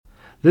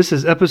This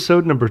is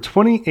episode number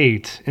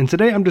 28, and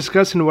today I'm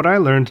discussing what I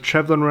learned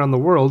traveling around the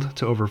world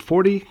to over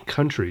 40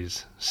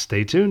 countries.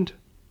 Stay tuned.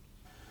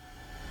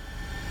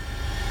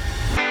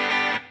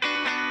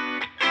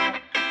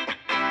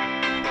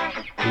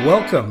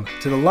 Welcome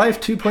to the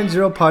Life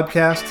 2.0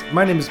 podcast.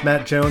 My name is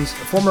Matt Jones,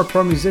 a former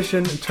pro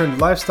musician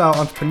turned lifestyle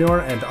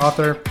entrepreneur and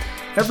author.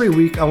 Every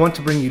week I want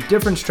to bring you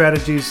different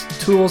strategies,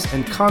 tools,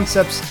 and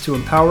concepts to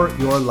empower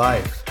your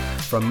life,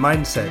 from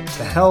mindset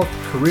to health,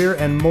 career,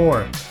 and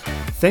more.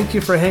 Thank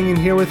you for hanging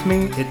here with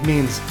me. It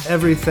means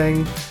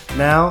everything.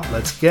 Now,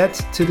 let's get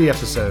to the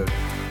episode.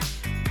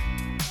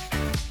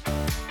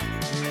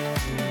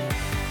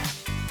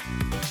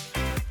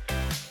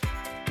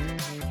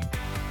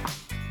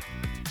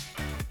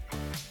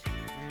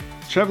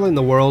 Traveling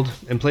the world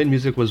and playing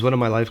music was one of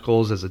my life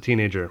goals as a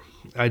teenager.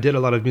 I did a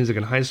lot of music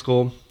in high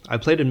school. I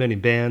played in many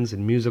bands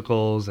and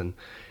musicals and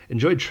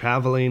enjoyed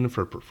traveling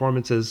for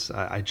performances.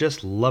 I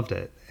just loved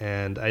it.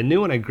 And I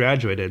knew when I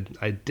graduated,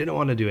 I didn't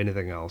want to do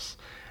anything else.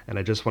 And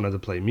I just wanted to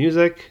play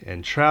music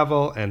and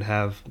travel and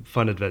have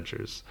fun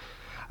adventures.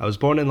 I was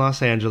born in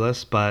Los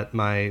Angeles, but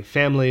my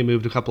family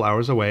moved a couple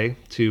hours away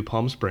to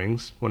Palm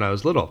Springs when I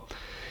was little.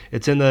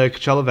 It's in the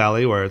Coachella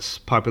Valley, where it's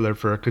popular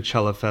for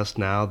Coachella Fest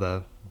now,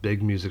 the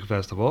big music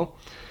festival.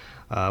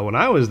 When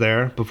I was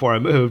there, before I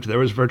moved, there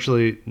was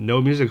virtually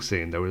no music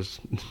scene. There was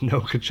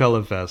no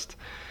Coachella Fest.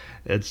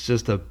 It's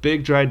just a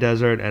big dry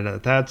desert, and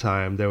at that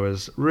time, there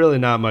was really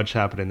not much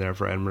happening there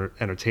for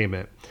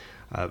entertainment.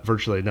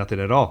 Virtually nothing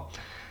at all.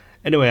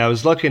 Anyway, I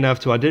was lucky enough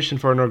to audition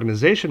for an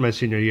organization my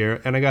senior year,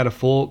 and I got a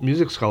full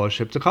music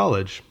scholarship to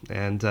college,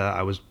 and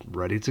I was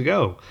ready to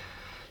go.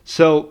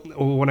 So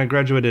when I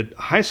graduated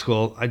high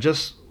school, I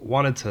just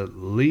wanted to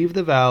leave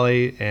the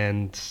valley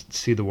and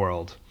see the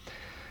world.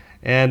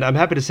 And I'm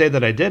happy to say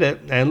that I did it,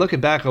 and looking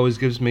back always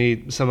gives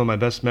me some of my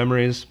best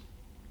memories.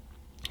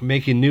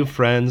 Making new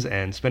friends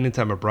and spending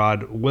time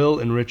abroad will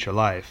enrich your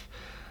life.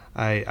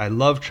 I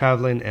love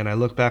traveling, and I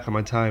look back on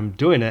my time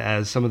doing it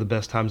as some of the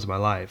best times of my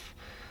life.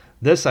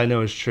 This I know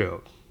is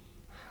true.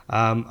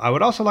 I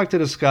would also like to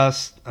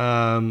discuss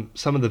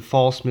some of the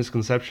false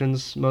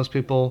misconceptions most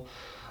people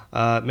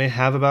may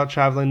have about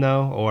traveling,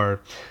 though,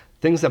 or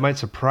things that might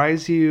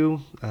surprise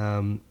you,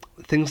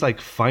 things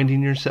like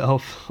finding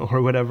yourself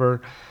or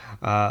whatever,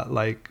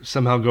 like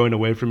somehow going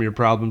away from your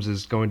problems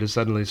is going to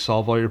suddenly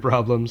solve all your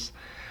problems.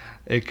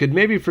 It could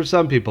maybe for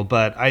some people,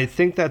 but I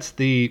think that's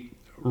the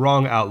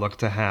wrong outlook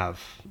to have.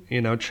 You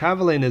know,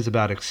 traveling is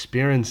about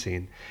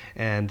experiencing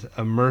and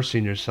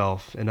immersing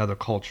yourself in other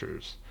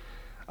cultures.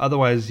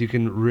 Otherwise, you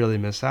can really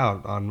miss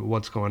out on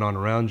what's going on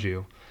around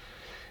you.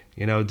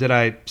 You know, did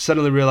I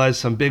suddenly realize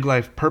some big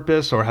life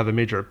purpose or have a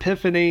major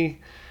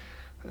epiphany?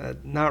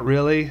 Not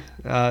really.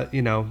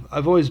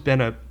 I've always been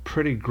a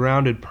pretty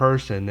grounded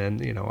person,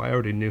 and, I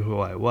already knew who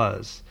I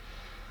was.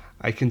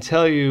 I can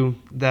tell you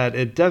that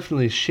it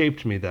definitely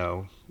shaped me,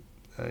 though.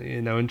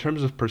 In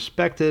terms of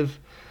perspective,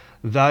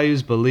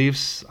 values,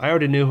 beliefs, I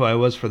already knew who I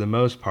was for the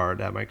most part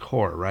at my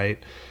core,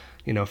 right?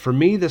 For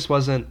me, this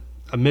wasn't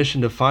a mission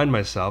to find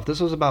myself.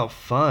 This was about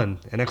fun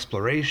and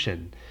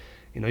exploration.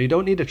 You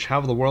don't need to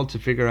travel the world to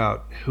figure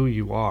out who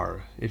you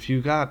are. If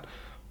you got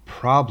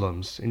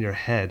problems in your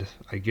head,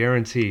 I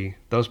guarantee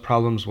those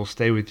problems will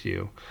stay with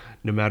you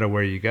no matter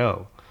where you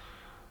go.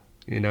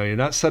 You're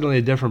not suddenly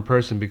a different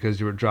person because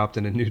you were dropped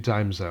in a new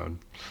time zone.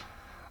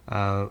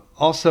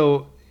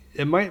 Also,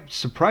 it might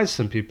surprise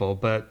some people,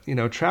 but,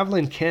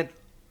 traveling can't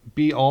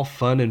be all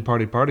fun and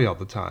party all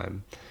the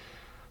time.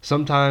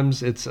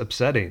 Sometimes it's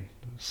upsetting.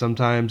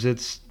 Sometimes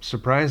it's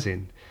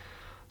surprising.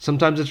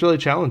 Sometimes it's really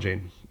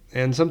challenging.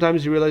 And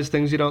sometimes you realize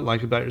things you don't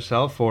like about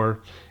yourself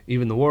or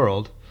even the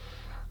world.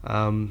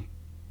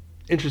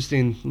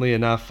 Interestingly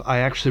enough, I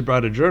actually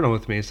brought a journal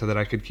with me so that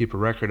I could keep a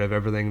record of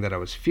everything that I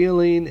was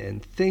feeling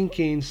and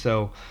thinking,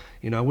 so,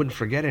 I wouldn't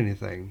forget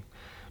anything.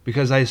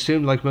 Because I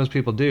assumed, like most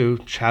people do,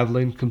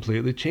 traveling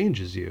completely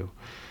changes you.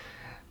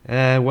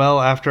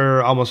 Well,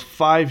 after almost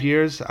 5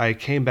 years, I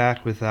came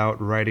back without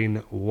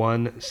writing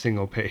one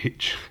single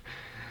page.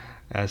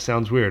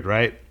 Sounds weird,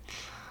 right?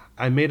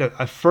 I made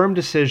a firm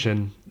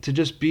decision to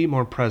just be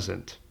more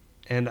present.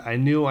 And I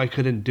knew I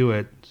couldn't do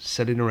it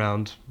sitting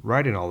around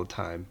writing all the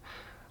time.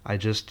 I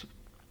just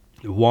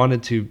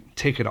wanted to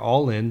take it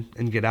all in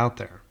and get out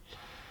there.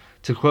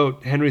 To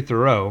quote Henry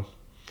Thoreau,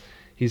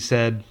 he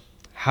said,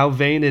 "How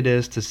vain it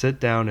is to sit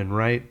down and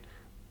write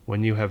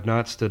when you have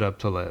not stood up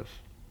to live."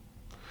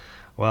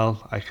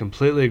 Well, I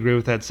completely agree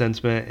with that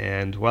sentiment,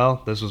 and,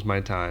 well, this was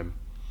my time.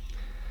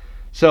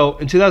 So,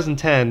 in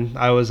 2010,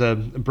 I was a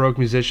broke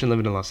musician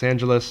living in Los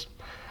Angeles.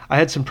 I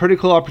had some pretty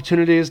cool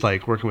opportunities,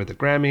 like working with the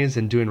Grammys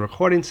and doing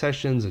recording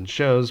sessions and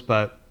shows,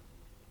 but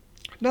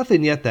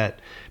nothing yet that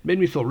made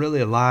me feel really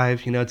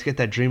alive, to get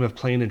that dream of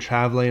playing and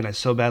traveling I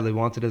so badly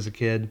wanted as a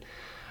kid.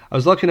 I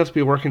was lucky enough to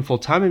be working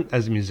full-time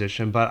as a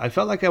musician, but I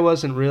felt like I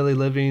wasn't really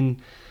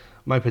living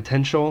my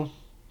potential.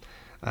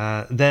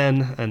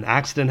 Then an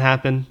accident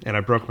happened, and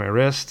I broke my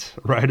wrist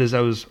right as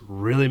I was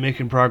really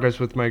making progress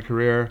with my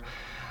career.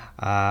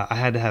 I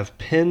had to have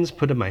pins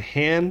put in my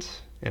hand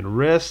and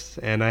wrist,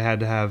 and I had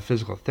to have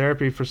physical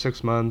therapy for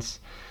 6 months.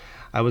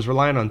 I was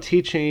relying on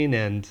teaching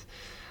and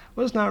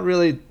was not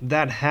really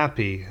that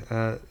happy.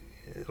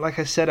 Like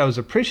I said, I was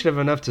appreciative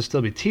enough to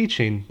still be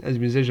teaching as a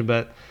musician,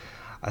 but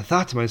I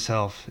thought to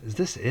myself, is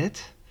this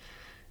it?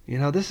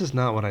 This is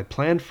not what I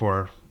planned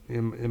for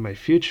in my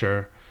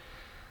future.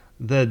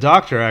 The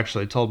doctor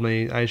actually told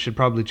me I should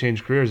probably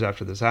change careers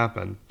after this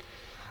happened.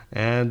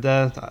 And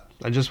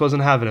I just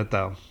wasn't having it,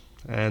 though.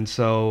 And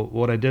so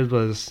what I did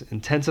was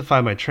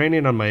intensify my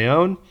training on my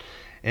own,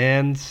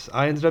 and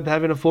I ended up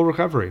having a full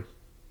recovery.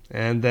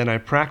 And then I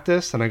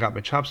practiced, and I got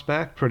my chops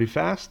back pretty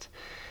fast.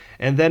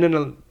 And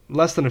then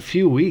less than a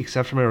few weeks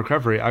after my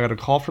recovery, I got a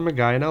call from a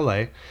guy in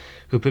LA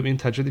who put me in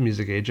touch with a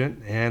music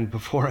agent. And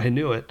before I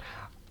knew it,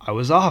 I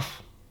was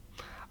off.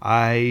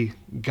 I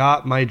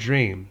got my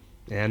dream,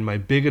 and my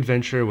big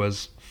adventure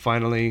was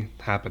finally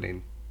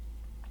happening.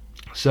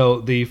 So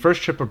the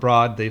first trip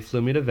abroad, they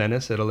flew me to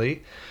Venice,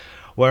 Italy,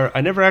 where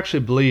I never actually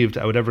believed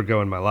I would ever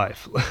go in my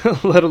life,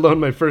 let alone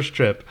my first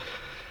trip.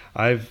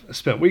 I've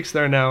spent weeks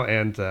there now,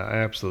 and I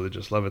absolutely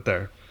just love it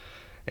there.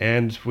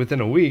 And within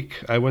a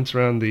week, I went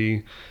around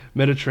the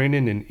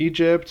Mediterranean in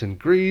Egypt and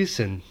Greece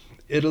and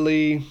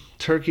Italy,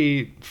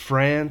 Turkey,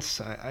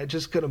 France. I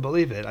just couldn't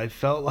believe it. I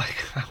felt like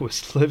I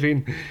was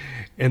living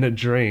in a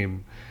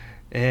dream.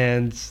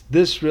 And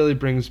this really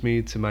brings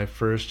me to my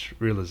first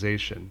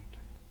realization.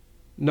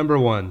 Number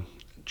one,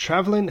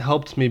 traveling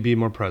helped me be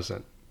more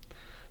present.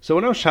 So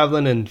when I was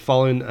traveling and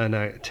following an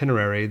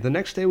itinerary, the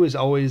next day was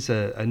always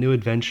a new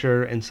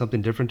adventure and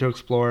something different to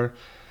explore.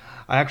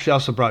 I actually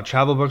also brought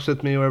travel books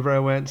with me wherever I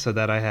went so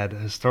that I had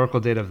historical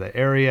data of the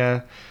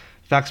area,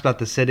 facts about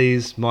the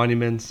cities,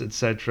 monuments,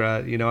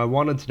 etc. I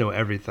wanted to know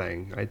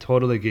everything. I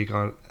totally geek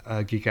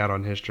out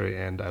on history,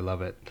 and I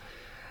love it.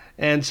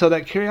 And so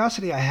that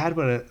curiosity I had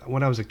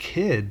when I was a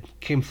kid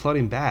came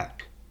flooding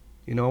back.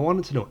 I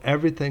wanted to know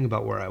everything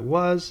about where I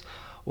was,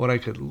 what I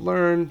could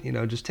learn,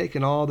 just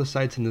taking all the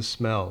sights and the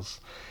smells.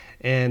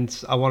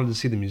 And I wanted to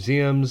see the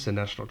museums and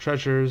national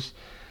treasures.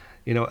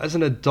 As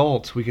an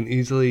adult, we can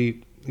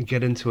easily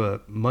get into a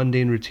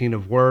mundane routine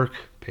of work,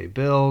 pay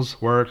bills,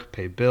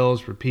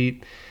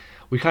 repeat.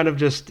 We kind of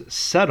just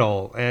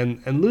settle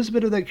and lose a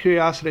bit of that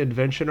curiosity and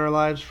adventure in our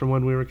lives from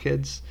when we were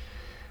kids.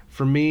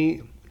 For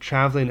me,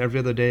 traveling every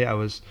other day, I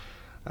was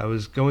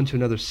going to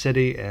another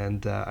city,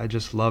 and I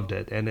just loved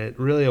it. And it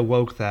really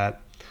awoke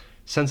that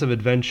sense of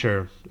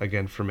adventure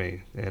again for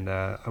me. And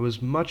I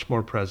was much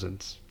more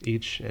present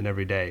each and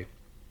every day.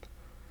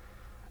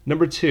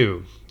 Number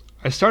two,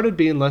 I started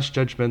being less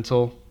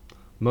judgmental,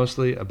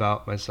 mostly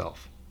about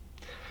myself.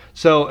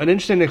 So an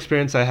interesting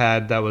experience I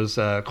had that was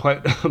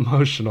quite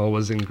emotional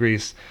was in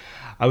Greece.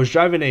 I was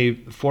driving a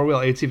four-wheel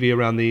ATV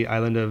around the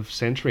island of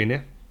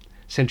Santorini,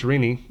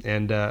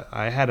 and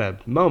I had a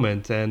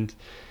moment, and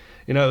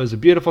it was a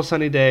beautiful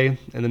sunny day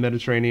in the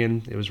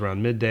Mediterranean. It was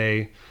around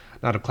midday,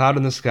 not a cloud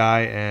in the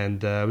sky,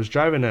 and I was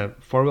driving a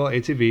four-wheel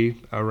ATV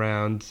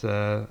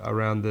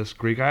around this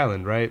Greek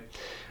island, right?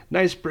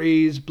 Nice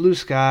breeze, blue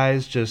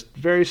skies, just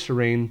very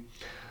serene.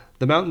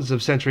 The mountains of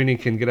Santorini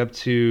can get up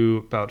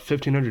to about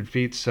 1,500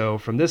 feet, so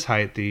from this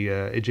height, the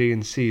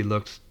Aegean Sea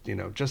looked,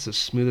 just as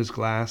smooth as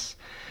glass.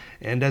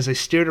 And as I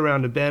steered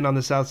around a bend on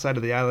the south side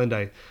of the island,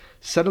 I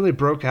suddenly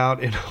broke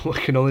out in what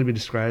can only be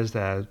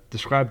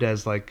described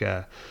as like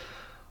a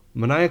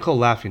maniacal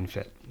laughing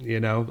fit.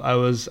 I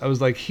was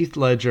like Heath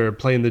Ledger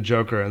playing the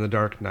Joker in The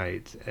Dark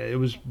Knight. It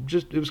was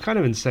kind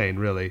of insane,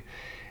 really,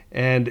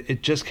 and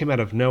it just came out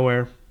of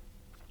nowhere.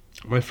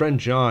 My friend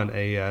John,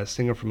 a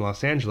singer from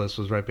Los Angeles,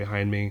 was right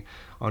behind me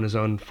on his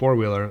own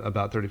four-wheeler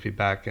about 30 feet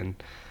back,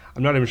 and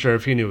I'm not even sure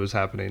if he knew it was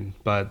happening,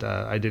 but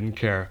I didn't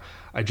care.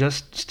 I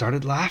just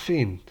started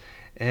laughing,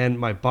 and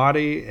my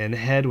body and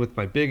head with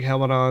my big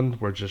helmet on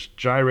were just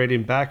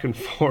gyrating back and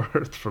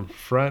forth from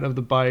front of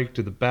the bike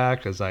to the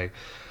back as I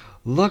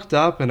looked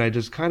up, and I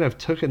just kind of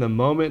took in the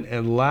moment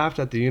and laughed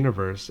at the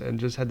universe and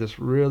just had this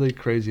really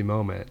crazy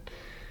moment.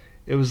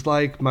 It was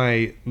like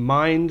my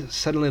mind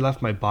suddenly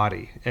left my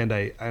body, and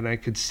I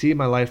could see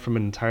my life from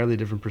an entirely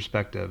different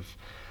perspective.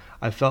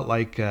 I felt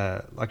like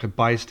a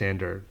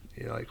bystander,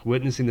 like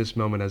witnessing this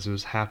moment as it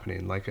was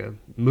happening, like a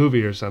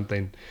movie or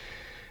something.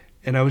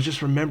 And I was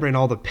just remembering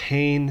all the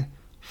pain,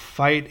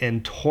 fight,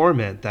 and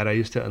torment that I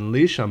used to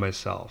unleash on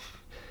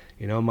myself.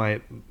 My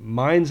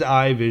mind's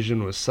eye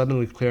vision was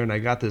suddenly clear, and I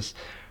got this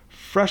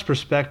fresh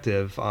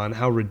perspective on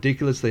how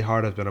ridiculously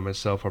hard I've been on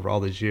myself over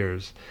all these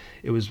years.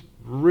 It was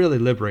really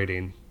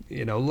liberating.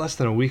 Less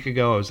than a week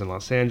ago, I was in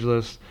Los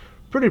Angeles,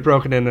 pretty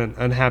broken and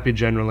unhappy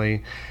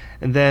generally.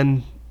 And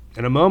then,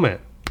 in a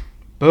moment,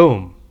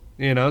 boom.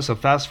 So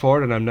fast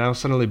forward, and I'm now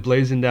suddenly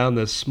blazing down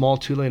this small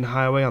two-lane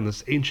highway on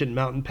this ancient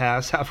mountain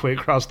pass halfway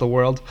across the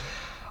world.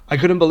 I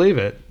couldn't believe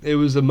it. It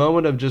was a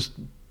moment of just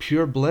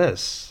pure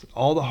bliss.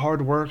 All the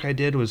hard work I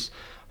did was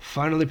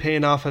finally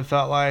paying off. I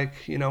felt like,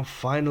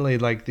 finally,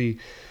 like the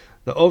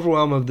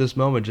overwhelm of this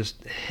moment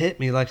just hit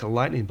me like a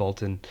lightning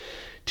bolt, and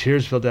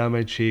tears fell down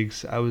my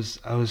cheeks. I was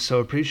so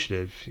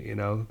appreciative.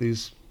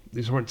 These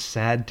weren't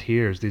sad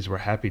tears. These were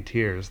happy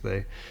tears.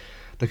 They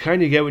the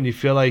kind you get when you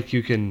feel like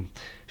you can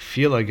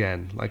feel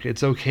again, like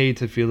it's okay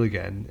to feel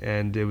again.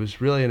 And it was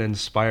really an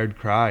inspired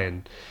cry.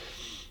 And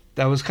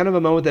that was kind of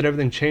a moment that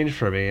everything changed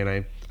for me. And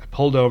I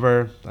pulled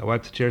over, I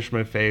wiped the tears from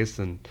my face,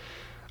 and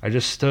I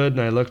just stood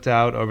and I looked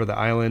out over the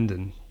island,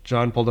 and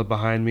John pulled up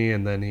behind me,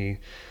 and then he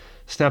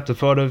snapped a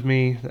photo of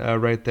me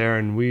right there,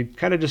 and we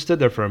kind of just stood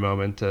there for a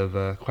moment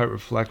of quiet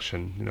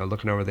reflection,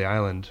 looking over the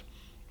island.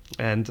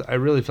 And I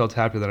really felt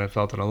happier than I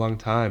felt in a long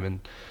time.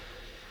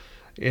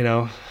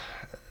 And,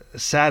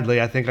 sadly,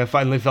 I think I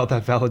finally felt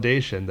that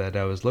validation that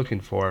I was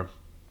looking for.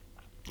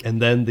 And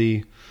then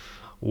the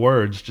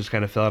words just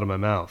kind of fell out of my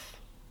mouth.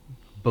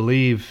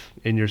 Believe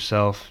in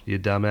yourself, you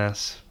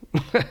dumbass.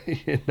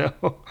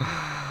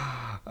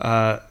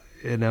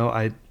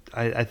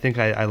 I think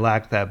I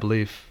lacked that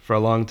belief for a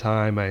long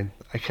time.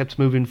 I kept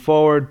moving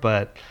forward,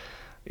 but,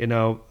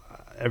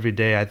 every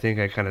day I think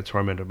I kind of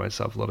tormented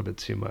myself a little bit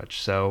too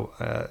much. So,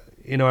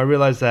 I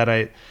realized that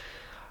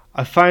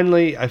I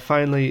finally,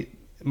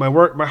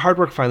 my hard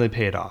work finally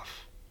paid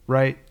off,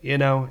 right?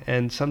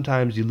 And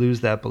sometimes you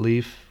lose that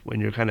belief when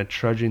you're kind of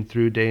trudging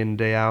through day in and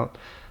day out.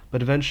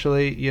 But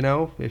eventually,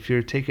 if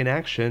you're taking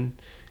action,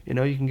 you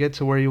can get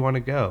to where you want to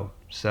go.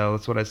 So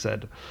that's what I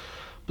said.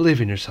 Believe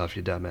in yourself,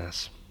 you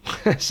dumbass.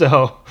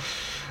 So,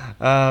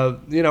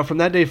 from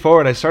that day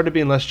forward, I started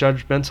being less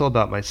judgmental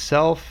about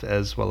myself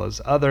as well as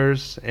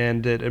others,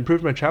 and it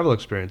improved my travel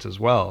experience as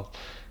well.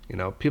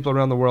 People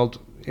around the world,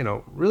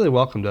 really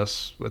welcomed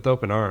us with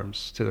open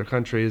arms to their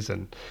countries,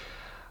 and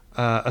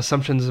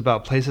assumptions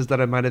about places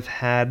that I might have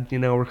had,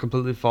 were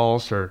completely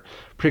false, or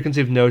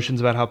preconceived notions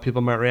about how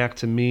people might react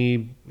to me,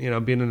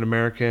 being an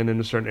American in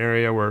a certain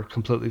area were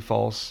completely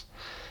false.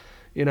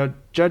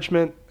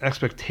 Judgment,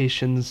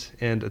 expectations,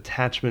 and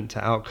attachment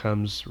to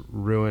outcomes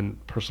ruin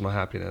personal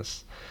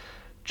happiness.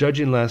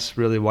 Judging less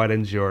really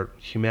widens your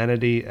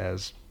humanity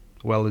as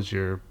well as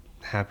your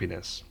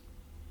happiness.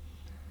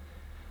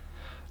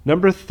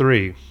 Number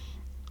 3,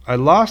 I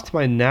lost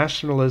my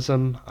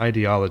nationalism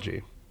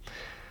ideology.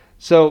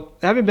 So,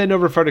 having been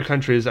over 40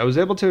 countries, I was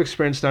able to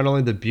experience not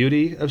only the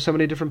beauty of so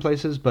many different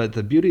places, but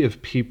the beauty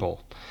of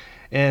people.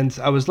 And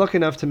I was lucky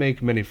enough to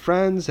make many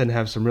friends and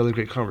have some really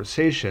great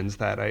conversations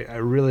that I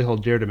really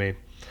hold dear to me.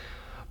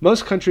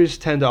 Most countries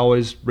tend to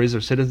always raise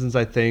their citizens,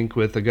 I think,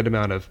 with a good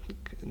amount of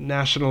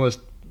nationalist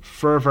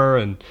fervor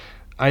and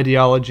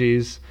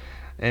ideologies,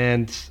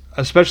 and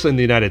especially in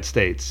the United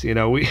States.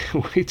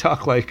 We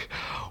talk like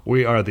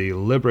we are the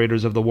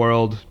liberators of the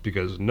world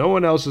because no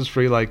one else is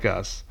free like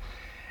us.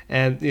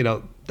 And,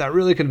 that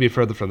really couldn't be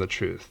further from the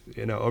truth.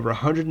 Over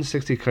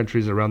 160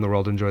 countries around the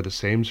world enjoy the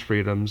same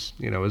freedoms,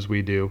 as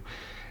we do.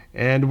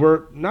 And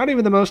we're not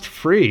even the most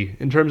free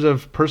in terms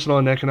of personal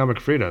and economic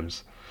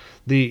freedoms.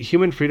 The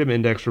Human Freedom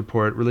Index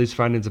report released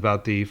findings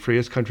about the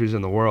freest countries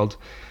in the world.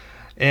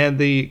 And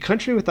the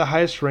country with the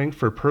highest rank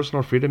for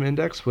personal freedom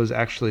index was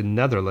actually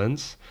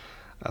Netherlands,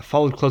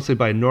 followed closely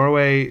by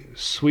Norway,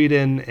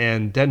 Sweden,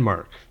 and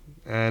Denmark.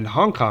 And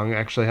Hong Kong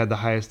actually had the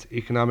highest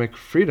economic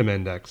freedom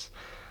index,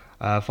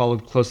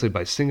 followed closely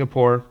by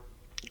Singapore.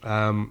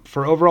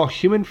 For overall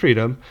human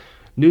freedom,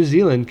 New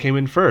Zealand came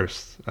in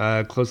first,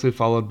 closely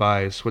followed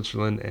by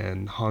Switzerland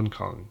and Hong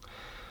Kong.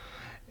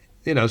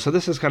 So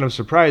this is kind of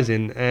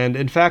surprising. And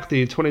in fact,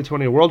 the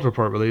 2020 World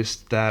Report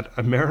released that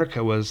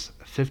America was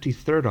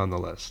 53rd on the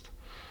list.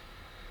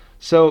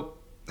 So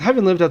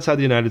having lived outside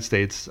the United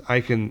States,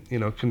 I can,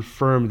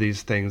 confirm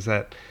these things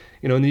that,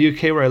 in the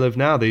UK where I live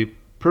now, the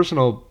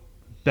personal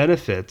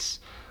benefits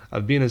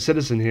of being a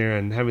citizen here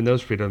and having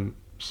those freedoms,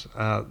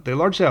 they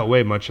largely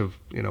outweigh much of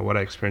what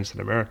I experienced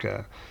in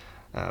America,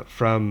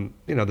 from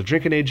the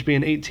drinking age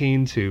being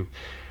 18 to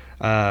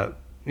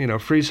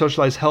free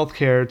socialized health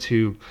care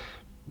to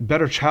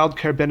better child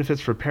care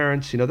benefits for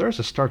parents. There's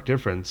a stark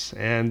difference,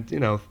 and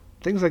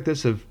things like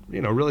this have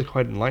really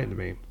quite enlightened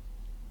me.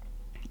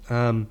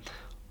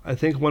 I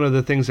think one of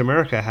the things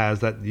America has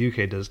that the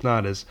UK does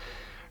not is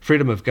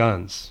freedom of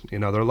guns.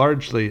 They're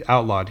largely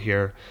outlawed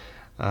here.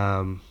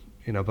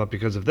 But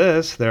because of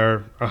this, there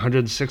are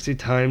 160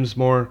 times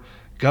more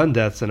gun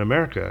deaths in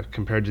America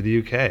compared to the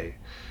UK.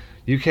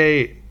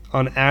 UK,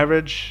 on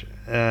average,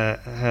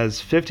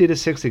 has 50 to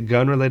 60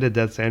 gun-related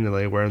deaths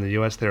annually, where in the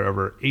US there are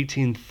over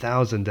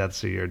 18,000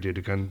 deaths a year due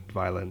to gun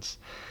violence.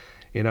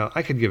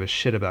 I could give a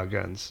shit about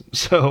guns.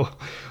 So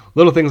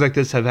little things like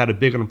this have had a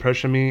big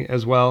impression on me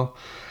as well.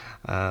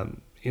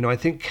 I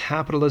think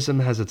capitalism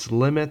has its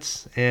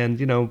limits, and,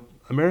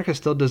 America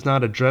still does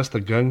not address the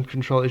gun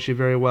control issue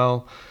very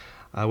well.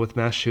 With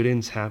mass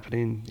shootings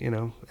happening,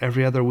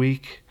 every other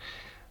week.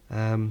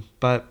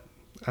 But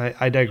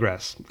I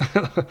digress.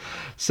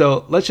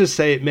 So let's just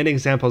say many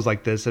examples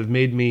like this have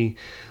made me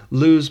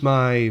lose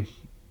my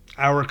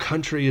 "our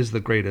country is the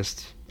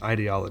greatest"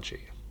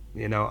 ideology.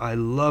 I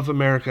love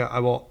America. I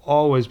will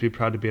always be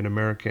proud to be an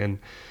American.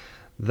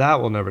 That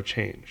will never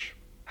change.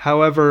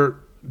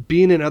 However,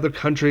 being in other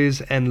countries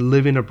and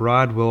living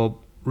abroad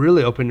will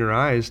really open your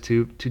eyes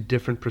to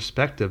different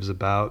perspectives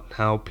about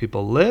how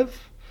people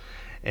live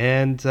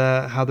and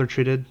how they're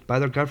treated by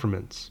their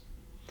governments.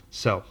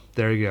 So,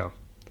 there you go.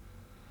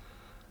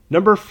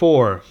 Number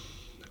 4,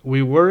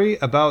 we worry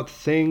about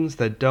things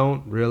that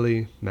don't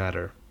really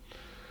matter.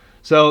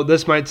 So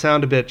this might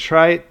sound a bit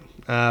trite,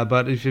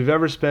 but if you've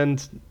ever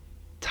spent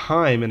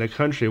time in a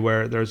country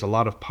where there's a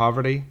lot of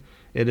poverty,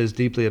 it is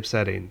deeply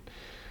upsetting.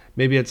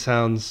 Maybe it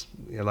sounds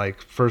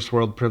like first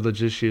world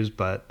privilege issues,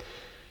 but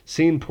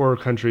seeing poor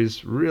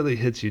countries really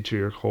hits you to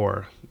your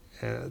core.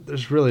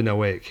 There's really no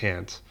way it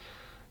can't.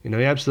 You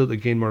absolutely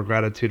gain more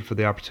gratitude for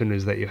the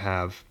opportunities that you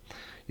have.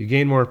 You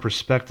gain more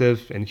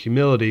perspective and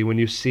humility when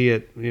you see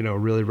it,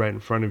 really right in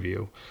front of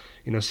you.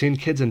 Seeing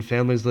kids and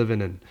families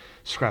living in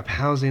scrap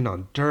housing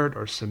on dirt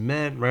or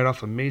cement right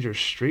off a major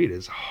street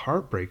is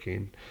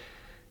heartbreaking.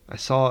 I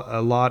saw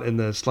a lot in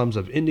the slums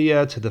of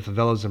India, to the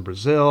favelas in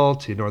Brazil,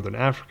 to northern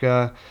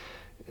Africa.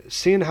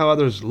 Seeing how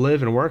others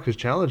live and work is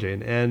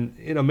challenging. And,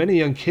 many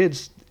young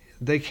kids,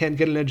 they can't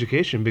get an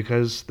education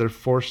because they're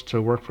forced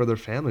to work for their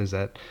families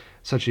at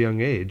such a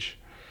young age.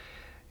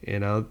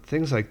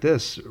 Things like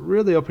this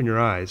really open your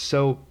eyes.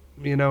 So,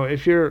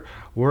 if you're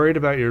worried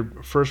about your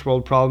first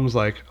world problems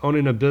like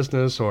owning a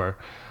business or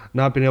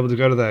not being able to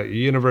go to that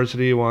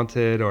university you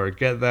wanted or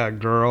get that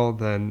girl,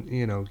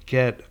 then,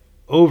 get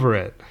over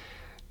it.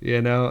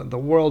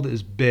 The world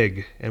is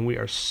big and we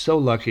are so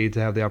lucky to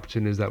have the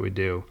opportunities that we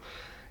do.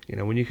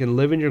 When you can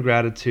live in your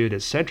gratitude,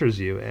 it centers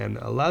you and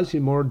allows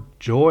you more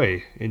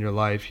joy in your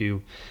life.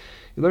 You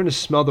learn to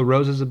smell the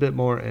roses a bit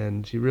more,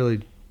 and you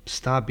really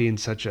stop being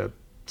such a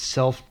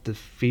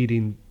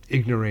self-defeating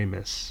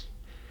ignoramus.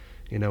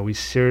 We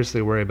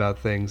seriously worry about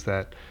things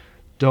that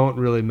don't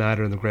really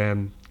matter in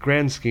the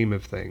grand scheme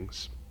of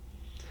things.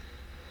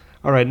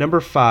 All right, number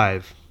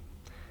 5.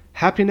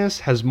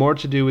 Happiness has more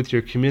to do with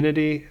your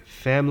community,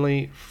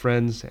 family,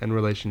 friends, and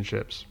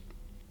relationships.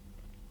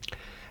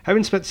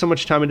 Having spent so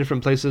much time in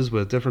different places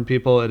with different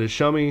people, it has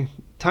shown me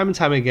time and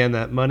time again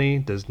that money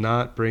does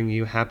not bring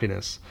you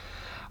happiness.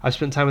 I've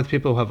spent time with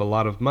people who have a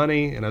lot of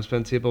money, and I've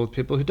spent time with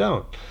people who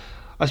don't.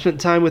 I've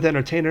spent time with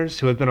entertainers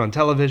who have been on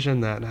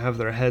television that have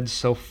their heads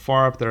so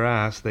far up their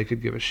ass they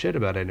could give a shit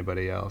about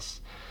anybody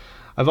else.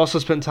 I've also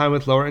spent time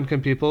with lower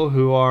income people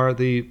who are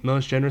the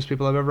most generous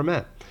people I've ever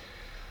met.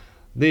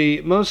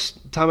 The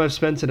most time I've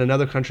spent in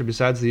another country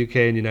besides the UK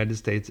and United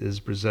States is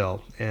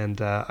Brazil,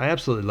 and I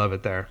absolutely love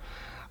it there.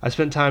 I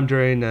spent time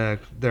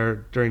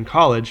during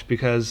college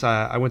because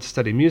I went to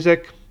study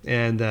music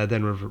and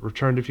then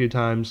returned a few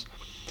times.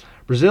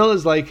 Brazil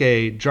is like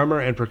a drummer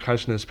and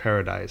percussionist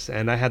paradise,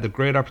 and I had the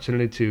great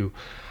opportunity to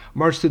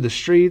march through the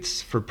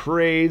streets for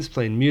parades,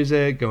 playing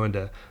music, going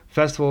to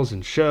festivals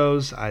and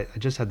shows. I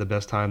just had the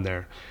best time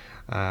there.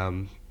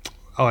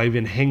 I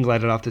even hang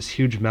glided off this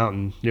huge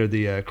mountain near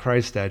the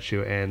Christ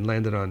statue and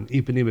landed on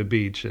Ipanema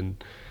Beach.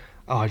 And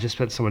I just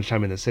spent so much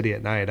time in the city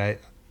at night. I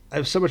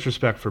have so much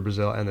respect for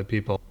Brazil and the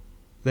people.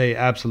 They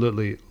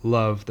absolutely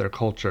love their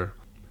culture.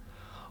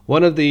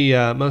 One of the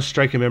most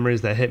striking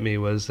memories that hit me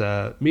was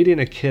meeting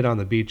a kid on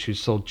the beach who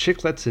sold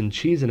chiclets and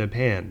cheese in a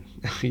pan.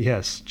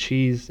 Yes,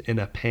 cheese in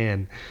a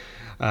pan.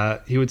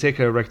 He would take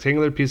a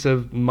rectangular piece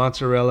of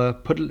mozzarella,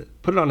 put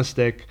it on a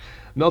stick,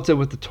 melt it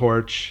with the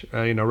torch,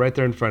 right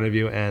there in front of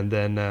you, and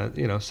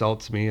then sell it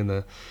to me and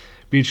the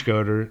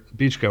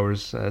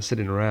beachgoers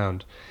sitting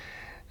around.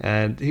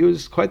 And he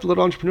was quite the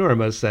little entrepreneur, I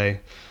must say.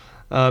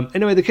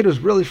 Anyway, the kid was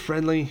really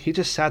friendly. He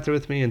just sat there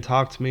with me and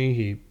talked to me.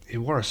 He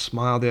wore a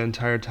smile the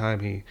entire time.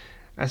 He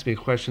asked me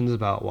questions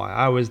about why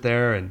I was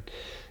there and,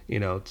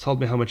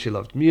 told me how much he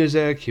loved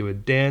music. He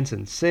would dance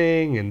and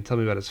sing and tell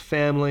me about his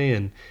family.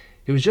 And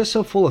he was just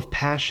so full of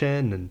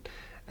passion. And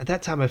at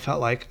that time, I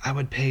felt like I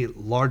would pay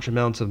large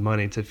amounts of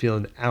money to feel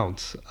an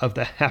ounce of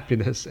the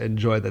happiness and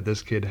joy that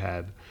this kid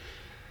had.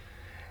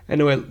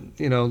 Anyway,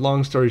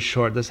 long story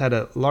short, this had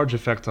a large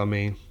effect on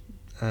me.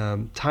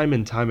 Time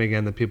and time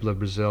again, the people of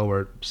Brazil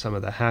were some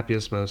of the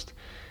happiest, most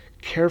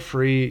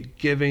carefree,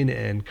 giving,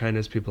 and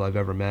kindest people I've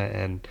ever met.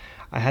 And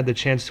I had the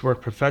chance to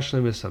work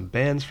professionally with some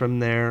bands from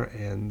there,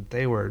 and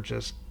they were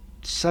just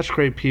such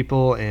great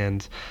people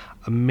and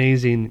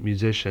amazing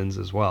musicians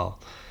as well.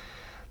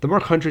 The more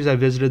countries I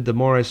visited, the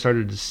more I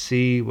started to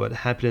see what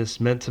happiness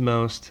meant to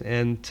most,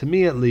 and to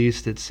me at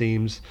least, it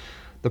seems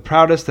the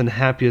proudest and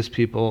happiest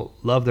people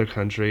love their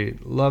country,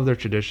 love their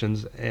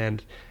traditions,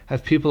 and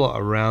have people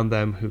around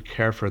them who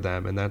care for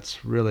them, and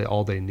that's really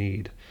all they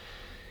need.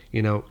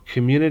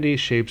 Community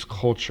shapes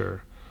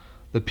culture.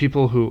 The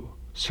people who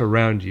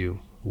surround you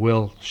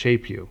will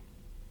shape you.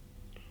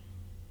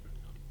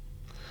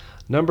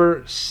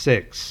 Number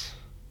 6,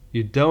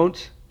 you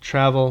don't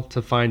travel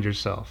to find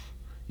yourself.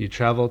 You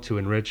travel to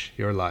enrich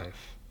your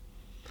life.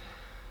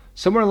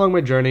 Somewhere along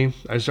my journey,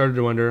 I started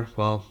to wonder,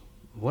 well,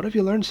 what have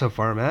you learned so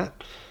far,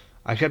 Matt?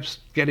 I kept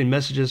getting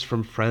messages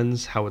from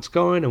friends how it's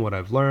going and what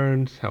I've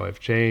learned, how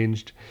I've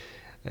changed.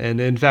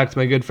 And in fact,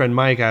 my good friend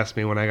Mike asked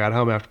me when I got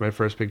home after my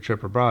first big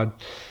trip abroad,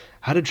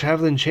 how did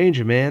traveling change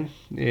you, man?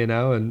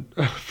 And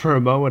for a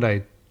moment,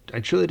 I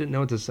truly didn't know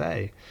what to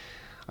say.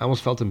 I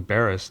almost felt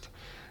embarrassed,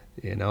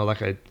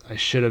 like I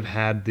should have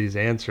had these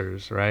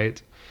answers,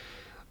 right?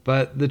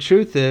 But the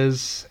truth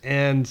is,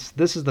 and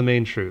this is the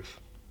main truth,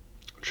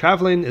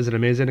 Traveling is an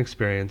amazing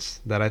experience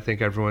that I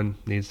think everyone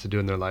needs to do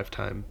in their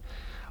lifetime.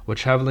 What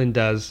traveling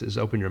does is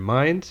open your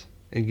mind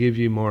and give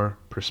you more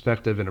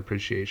perspective and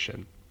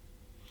appreciation.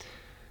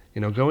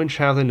 Going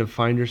traveling to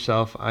find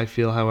yourself, I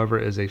feel, however,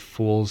 is a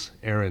fool's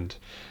errand.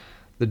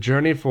 The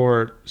journey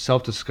for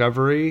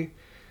self-discovery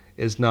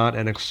is not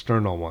an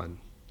external one.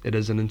 It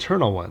is an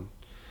internal one.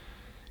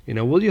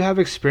 Will you have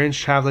experience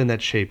traveling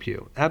that shape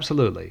you?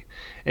 Absolutely.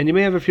 And you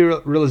may have a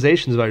few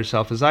realizations about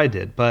yourself as I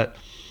did, but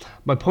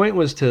my point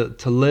was to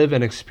live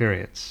and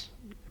experience.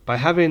 By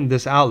having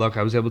this outlook,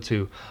 I was able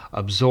to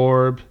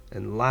absorb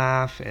and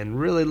laugh and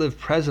really live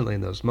presently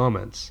in those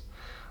moments.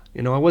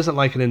 I wasn't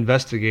like an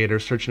investigator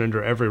searching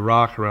under every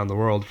rock around the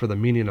world for the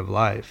meaning of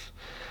life.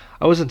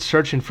 I wasn't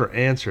searching for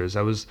answers.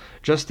 I was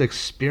just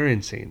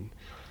experiencing.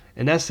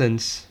 In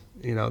essence,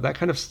 that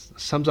kind of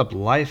sums up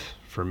life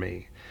for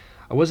me.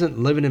 I wasn't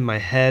living in my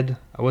head.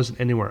 I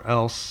wasn't anywhere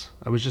else.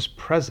 I was just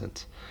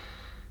present.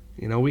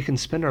 We can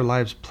spend our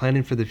lives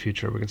planning for the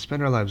future. We can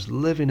spend our lives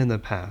living in the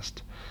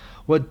past.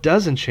 What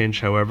doesn't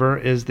change, however,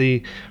 is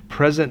the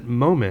present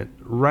moment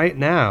right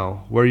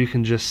now where you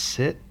can just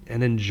sit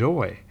and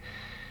enjoy.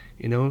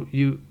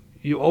 You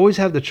always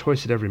have the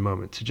choice at every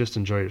moment to just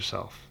enjoy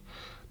yourself,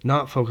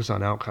 not focus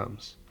on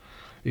outcomes.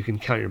 You can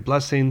count your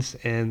blessings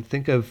and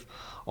think of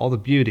all the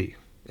beauty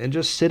and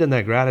just sit in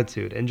that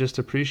gratitude and just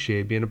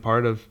appreciate being a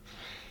part of,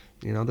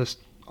 this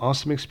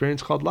awesome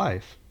experience called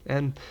life.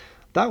 And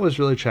that was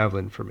really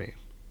traveling for me.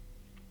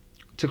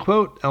 To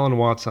quote Alan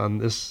Watts on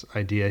this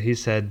idea, he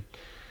said,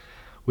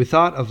 "We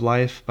thought of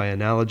life by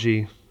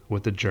analogy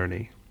with a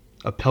journey,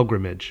 a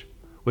pilgrimage,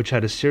 which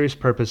had a serious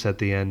purpose at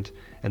the end,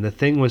 and the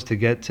thing was to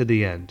get to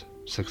the end,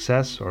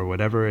 success or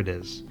whatever it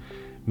is,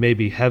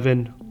 maybe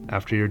heaven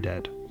after you're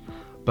dead.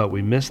 But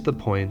we missed the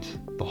point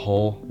the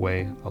whole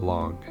way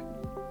along."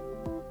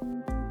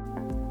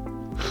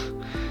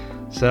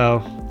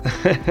 So,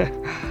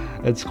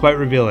 it's quite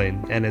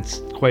revealing, and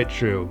it's quite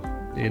true.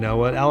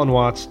 What Alan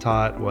Watts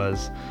taught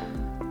was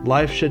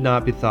life should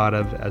not be thought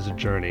of as a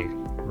journey,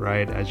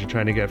 right? As you're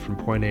trying to get from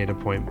point A to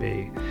point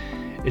B.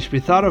 It should be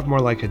thought of more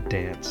like a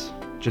dance.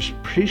 Just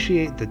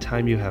appreciate the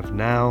time you have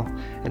now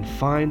and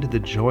find the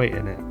joy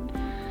in it.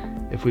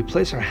 If we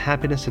place our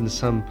happiness into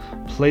some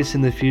place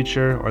in the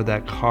future, or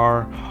that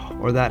car,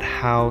 or that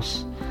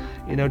house,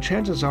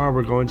 chances are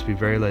we're going to be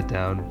very let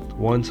down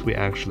once we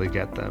actually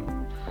get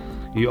them.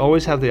 You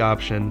always have the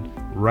option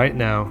right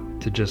now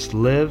to just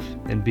live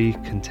and be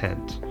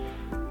content,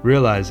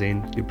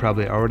 realizing you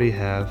probably already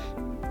have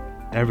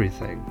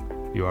everything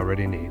you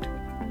already need.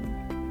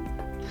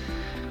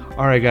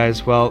 All right,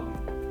 guys. Well,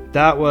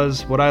 that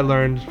was what I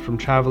learned from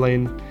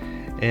traveling,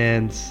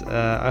 and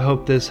I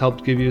hope this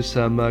helped give you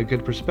some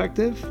good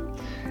perspective.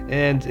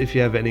 And if you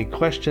have any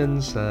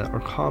questions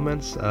or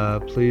comments,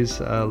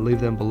 please leave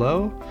them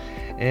below.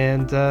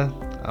 And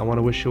I want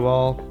to wish you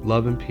all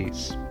love and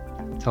peace.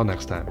 Till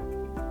next time.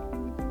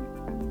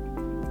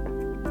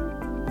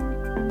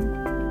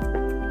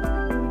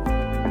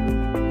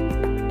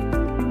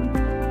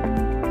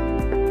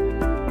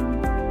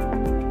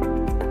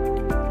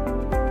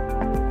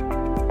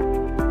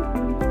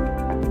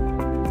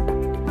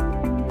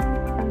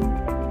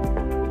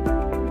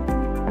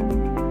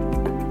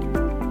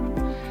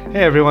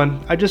 Hey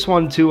everyone, I just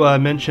wanted to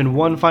mention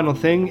one final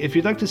thing. If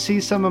you'd like to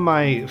see some of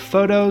my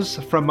photos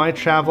from my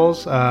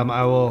travels,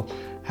 I will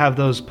have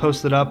those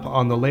posted up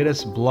on the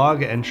latest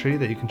blog entry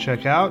that you can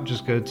check out.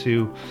 Just go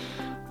to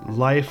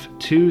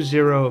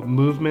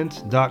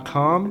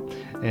life20movement.com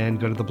and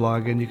go to the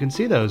blog and you can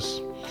see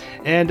those.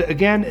 And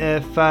again,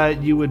 if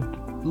you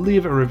would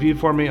leave a review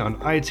for me on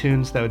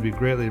iTunes, that would be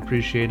greatly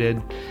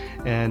appreciated.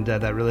 And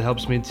that really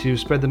helps me to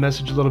spread the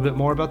message a little bit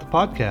more about the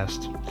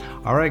podcast.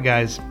 All right,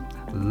 guys.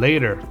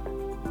 Later.